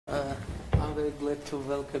very glad to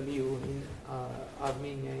welcome you in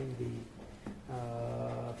Armenia in the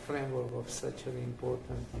framework of such an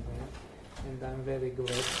important event. And I'm very glad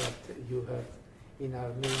that you have in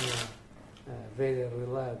Armenia very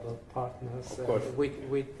reliable partners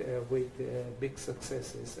with big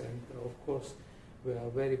successes. And of course, we are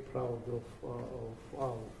very proud of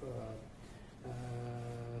our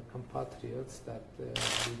compatriots that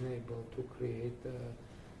been able to create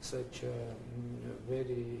such a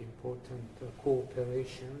very important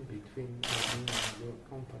cooperation between Armenia and your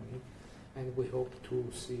company, and we hope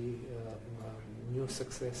to see new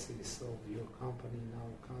successes of your company in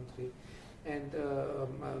our country. And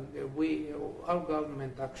our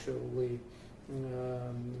government actually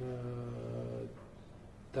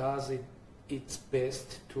does its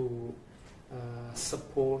best to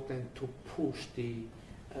support and to push the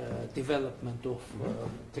development of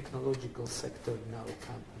technological sector in our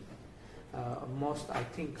company. Most, I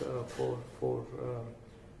think, for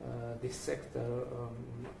this sector,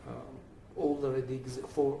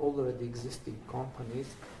 for already existing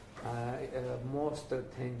companies, most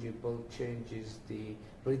tangible change is the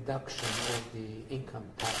reduction of the income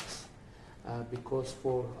tax, because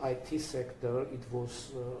for IT sector it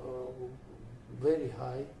was very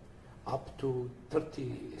high, up to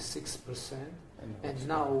 36%, and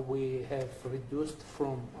now we have reduced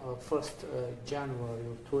from 1st January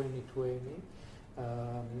of 2020,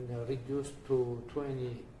 reduced to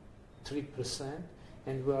 23%,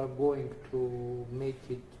 and we are going to make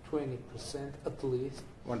it 20% at least.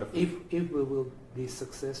 Wonderful. If we will be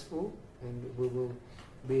successful and we will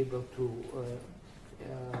be able to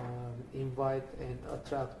invite and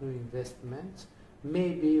attract new investments,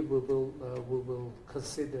 maybe we will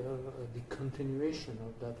consider the continuation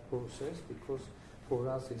of that process, because for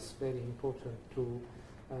us it's very important to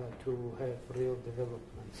have real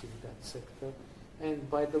developments in that sector. And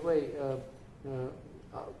by the way,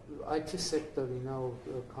 IT sector in our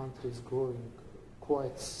country is growing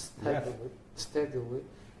quite steadily,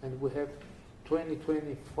 and we have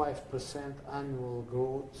 20-25% annual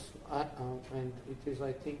growth, and it is,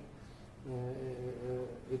 I think,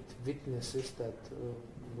 it witnesses that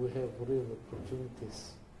we have real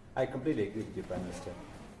opportunities. I completely agree with you, Prime Minister.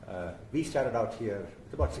 We started out here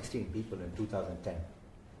with about 16 people in 2010.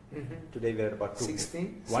 Mm-hmm. Today we're at about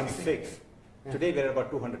 16? 16. Yeah. Today we're at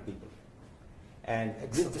about 200 people. And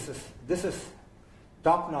this is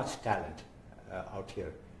top-notch talent out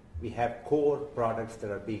here. We have core products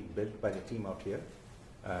that are being built by the team out here.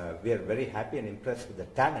 We are very happy and impressed with the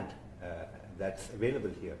talent that's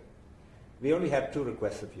available here. We only have two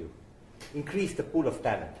requests of you. Increase the pool of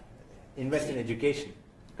talent. Invest in education,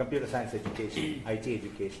 computer science education, IT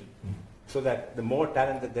education, so that the more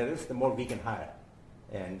talent that there is, the more we can hire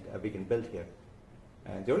and we can build here.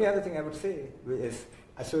 And the only other thing I would say is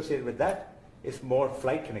associated with that is more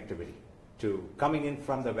flight connectivity to coming in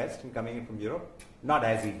from the West and coming in from Europe. Not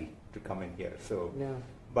as easy to come in here. So, yeah.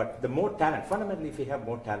 But the more talent, fundamentally, if we have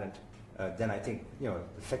more talent, then I think the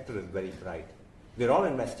sector is very bright. We're all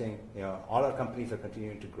investing. All our companies are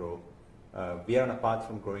continuing to grow. We are on a path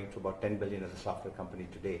from growing to about 10 billion as a software company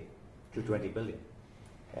today to 20 billion,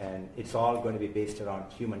 and it's all going to be based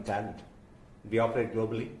around human talent. We operate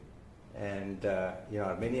globally, and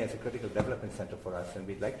Armenia is a critical development center for us, and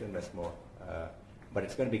we'd like to invest more. But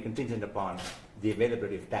it's going to be contingent upon the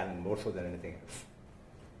availability of talent more so than anything else.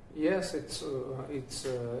 Yes, it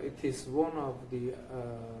is one of the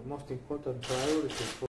most important priorities for